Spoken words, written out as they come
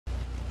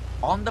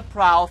On the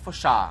prowl for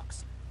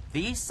sharks,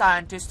 these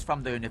scientists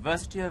from the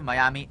University of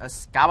Miami are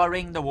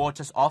scouring the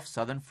waters off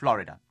southern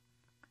Florida.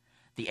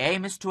 The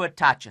aim is to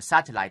attach a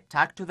satellite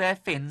tag to their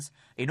fins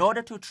in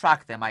order to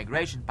track their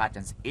migration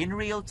patterns in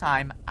real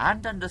time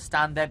and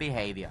understand their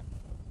behavior.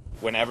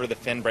 Whenever the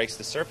fin breaks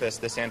the surface,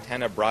 this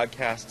antenna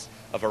broadcasts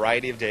a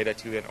variety of data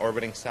to an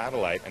orbiting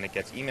satellite, and it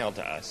gets emailed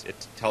to us.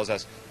 It tells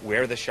us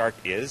where the shark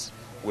is,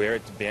 where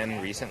it's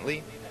been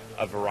recently,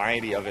 a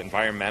variety of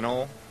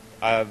environmental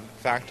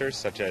factors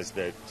such as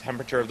the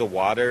temperature of the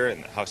water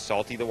and how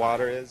salty the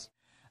water is.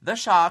 The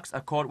sharks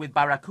are caught with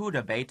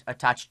barracuda bait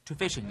attached to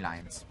fishing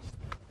lines.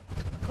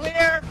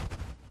 Clear!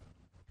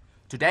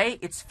 Today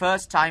it's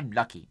first time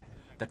lucky.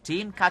 The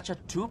team catch a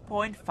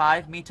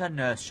 2.5-meter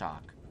nurse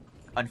shark.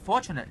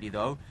 Unfortunately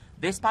though,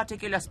 this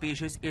particular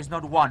species is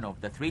not one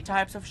of the 3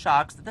 types of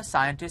sharks that the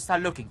scientists are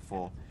looking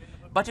for.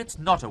 But it's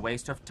not a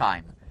waste of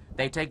time.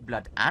 They take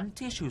blood and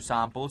tissue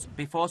samples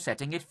before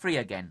setting it free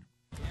again.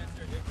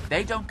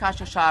 They don't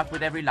catch a shark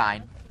with every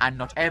line, and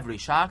not every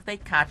shark they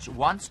catch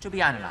wants to be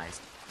analysed,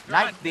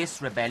 like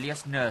this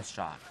rebellious nurse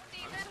shark.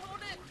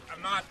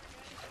 I'm not.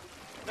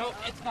 No,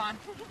 it's gone.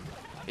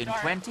 In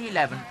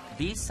 2011,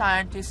 these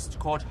scientists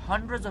caught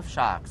hundreds of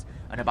sharks,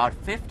 and about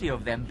 50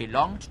 of them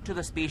belonged to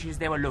the species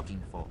they were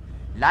looking for,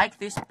 like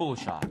this bull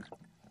shark.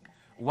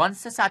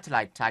 Once the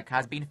satellite tag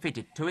has been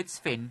fitted to its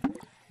fin,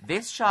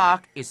 this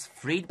shark is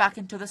freed back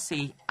into the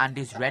sea and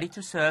is ready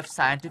to serve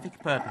scientific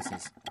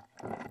purposes.